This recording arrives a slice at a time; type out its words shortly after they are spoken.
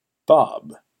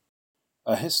Bob,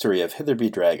 A History of Hitherby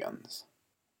Dragons,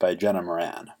 by Jenna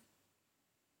Moran.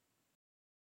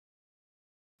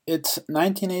 It's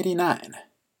 1989.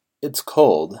 It's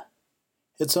cold.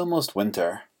 It's almost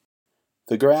winter.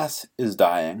 The grass is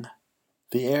dying.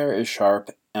 The air is sharp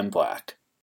and black.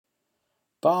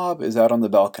 Bob is out on the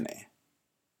balcony.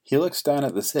 He looks down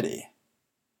at the city.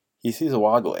 He sees a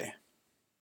woggly.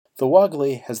 The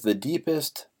woggly has the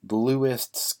deepest,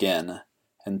 bluest skin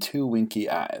and two winky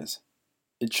eyes.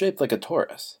 It's shaped like a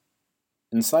torus.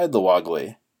 Inside the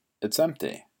woggly, it's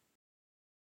empty.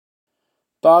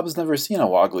 Bob's never seen a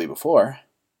woggly before.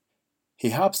 He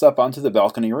hops up onto the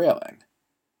balcony railing.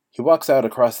 He walks out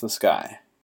across the sky.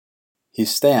 He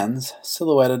stands,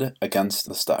 silhouetted against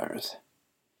the stars.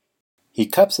 He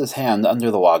cups his hand under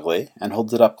the woggly and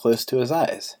holds it up close to his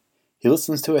eyes. He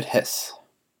listens to it hiss.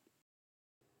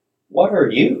 "What are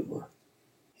you?"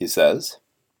 he says.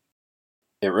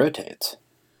 It rotates.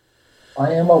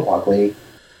 "I am a woggly,"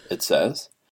 it says.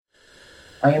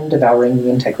 "I am devouring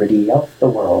the integrity of the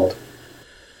world."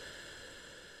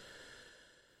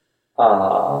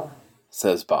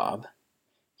 Says Bob.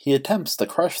 He attempts to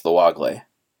crush the woggly.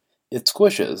 It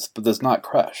squishes, but does not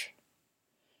crush.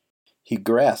 He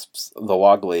grasps the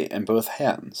woggly in both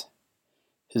hands.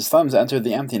 His thumbs enter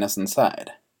the emptiness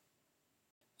inside.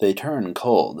 They turn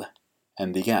cold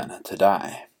and begin to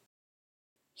die.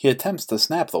 He attempts to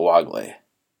snap the woggly.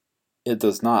 It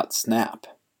does not snap.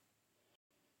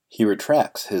 He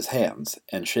retracts his hands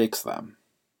and shakes them.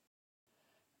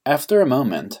 After a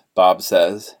moment, Bob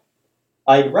says,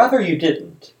 "I'd rather you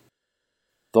didn't."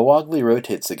 The woggly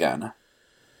rotates again.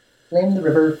 Blame the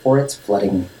river for its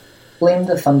flooding. Blame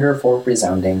the thunder for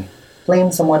resounding.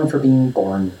 Blame someone for being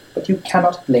born, but you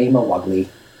cannot blame a woggly.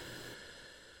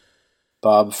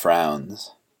 Bob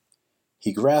frowns.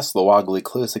 He grasps the woggly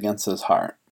close against his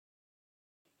heart.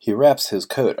 He wraps his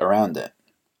coat around it.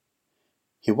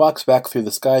 He walks back through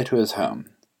the sky to his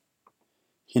home.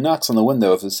 He knocks on the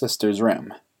window of his sister's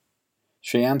room.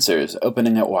 She answers,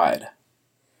 opening it wide.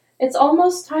 "It's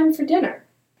almost time for dinner,"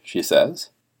 she says.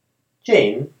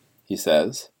 "Jane," he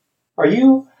says. "are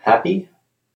you happy?"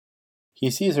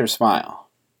 He sees her smile.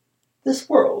 "This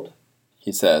world,"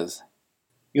 he says.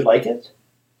 "You like it?"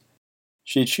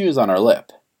 She chews on her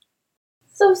lip.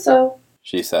 So,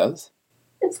 she says.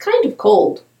 "It's kind of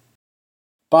cold."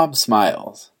 Bob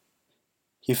smiles.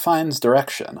 He finds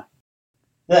direction.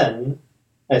 "Then,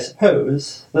 I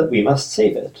suppose that we must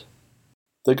save it."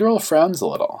 The girl frowns a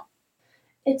little.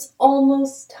 "It's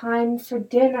almost time for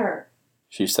dinner,"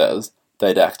 she says,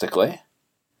 didactically.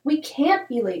 "We can't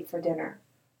be late for dinner.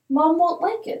 Mom won't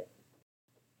like it."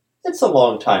 "It's a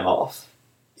long time off,"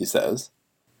 he says.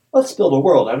 "Let's build a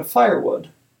world out of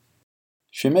firewood."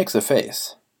 She makes a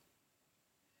face.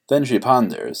 Then she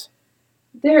ponders.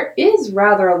 "There is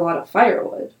rather a lot of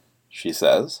firewood," she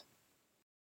says.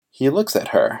 He looks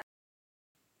at her.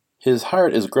 His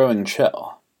heart is growing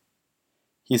chill.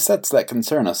 He sets that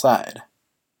concern aside.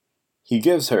 He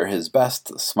gives her his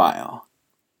best smile.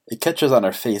 It catches on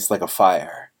her face like a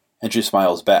fire, and she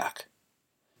smiles back.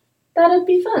 "That'd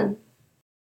be fun."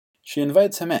 She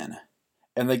invites him in,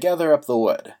 and they gather up the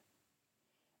wood.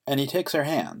 And he takes her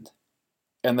hand,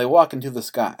 and they walk into the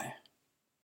sky.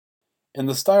 In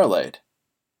the starlight,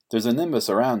 there's a nimbus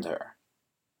around her,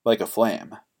 like a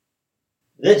flame.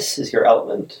 "This is your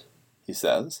element," he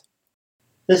says.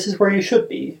 "This is where you should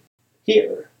be.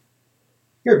 Here.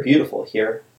 You're beautiful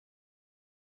here."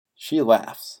 She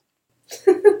laughs.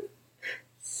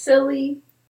 Silly.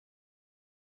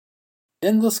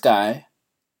 In the sky,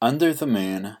 under the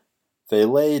moon, they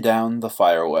lay down the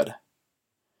firewood.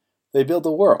 They build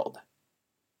a world.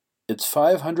 It's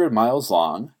 500 miles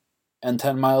long and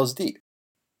 10 miles deep.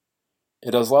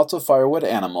 It has lots of firewood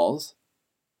animals,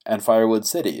 and firewood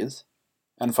cities,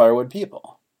 and firewood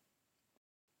people.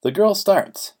 The girl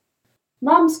starts.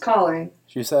 "Mom's calling,"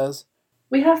 she says.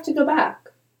 "We have to go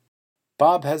back."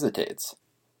 Bob hesitates.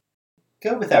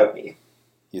 "Go without me,"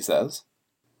 he says.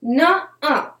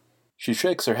 "Nuh-uh. She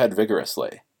shakes her head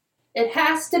vigorously. It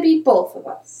has to be both of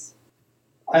us."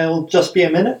 "I'll just be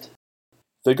a minute."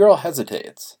 The girl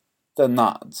hesitates, then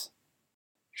nods.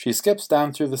 She skips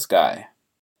down through the sky,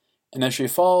 and as she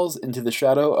falls into the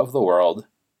shadow of the world,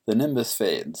 the nimbus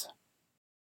fades.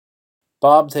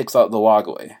 Bob takes out the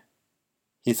woggly.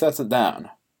 He sets it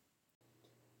down.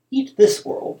 "Eat this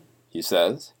world," he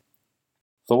says.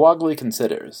 The woggly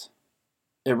considers.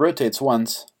 It rotates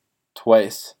once,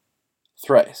 twice,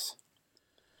 thrice.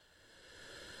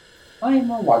 "I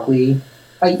am a woggly.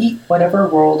 I eat whatever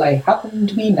world I happen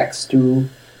to be next to,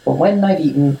 but when I've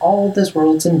eaten all this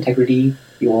world's integrity,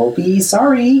 you'll be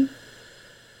sorry."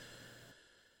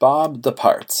 Bob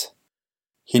departs.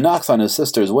 He knocks on his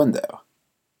sister's window.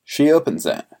 She opens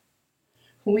it.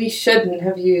 We shouldn't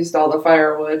have used all the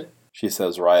firewood, She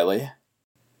says wryly.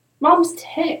 Mom's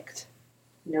ticked.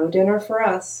 No dinner for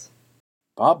us.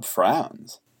 Bob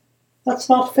frowns. That's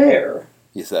not fair.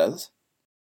 He says.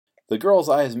 The girl's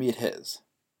eyes meet his.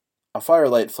 A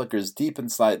firelight flickers deep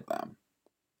inside them.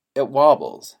 It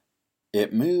wobbles.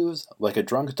 It moves like a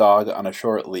drunk dog on a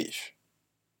short leash.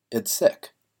 It's sick,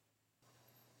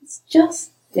 It's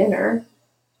just dinner.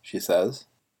 she says.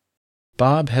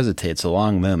 Bob hesitates a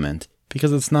long moment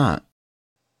because it's not.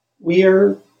 We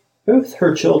are both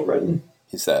her children.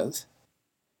 He says.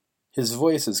 His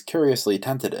voice is curiously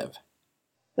tentative.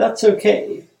 That's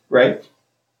okay, right?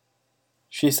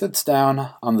 She sits down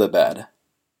on the bed.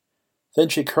 Then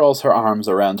she curls her arms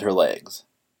around her legs.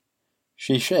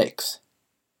 She shakes.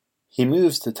 He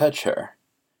moves to touch her,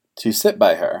 to sit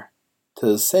by her,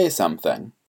 to say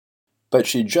something. But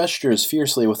she gestures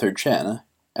fiercely with her chin,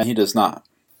 and he does not.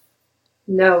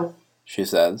 No. She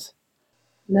says.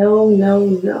 No, no,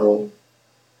 no.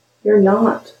 You're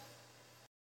not.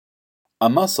 A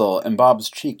muscle in Bob's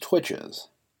cheek twitches.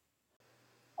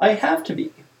 I have to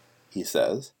be. He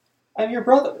says. I'm your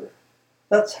brother.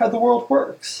 That's how the world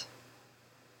works.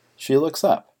 She looks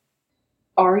up.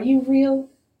 Are you real?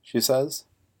 She says.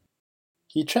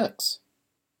 He checks.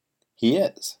 He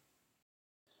is.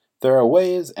 There are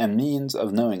ways and means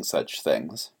of knowing such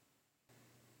things,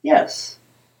 Yes.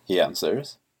 he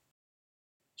answers.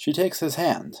 She takes his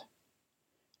hand.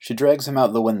 She drags him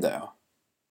out the window.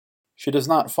 She does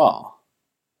not fall.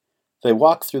 They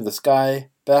walk through the sky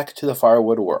back to the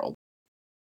firewood world.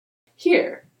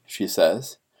 Here. She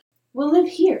says. We'll live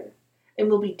here, and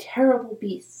we'll be terrible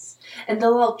beasts, and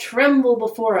they'll all tremble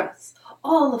before us,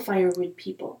 all the firewood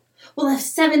people. We'll have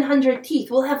 700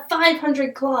 teeth, we'll have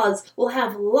 500 claws, we'll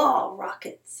have law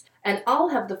rockets, and I'll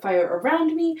have the fire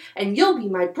around me, and you'll be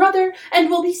my brother, and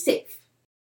we'll be safe.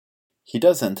 He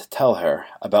doesn't tell her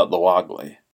about the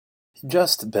Woggly. He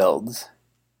just builds.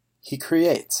 He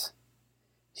creates.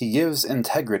 He gives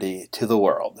integrity to the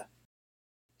world.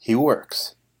 He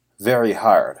works very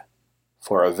hard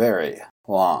for a very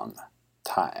long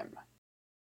time.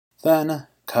 Then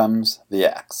comes the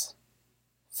axe.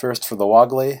 First for the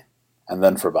Woggly, and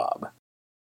then for Bob.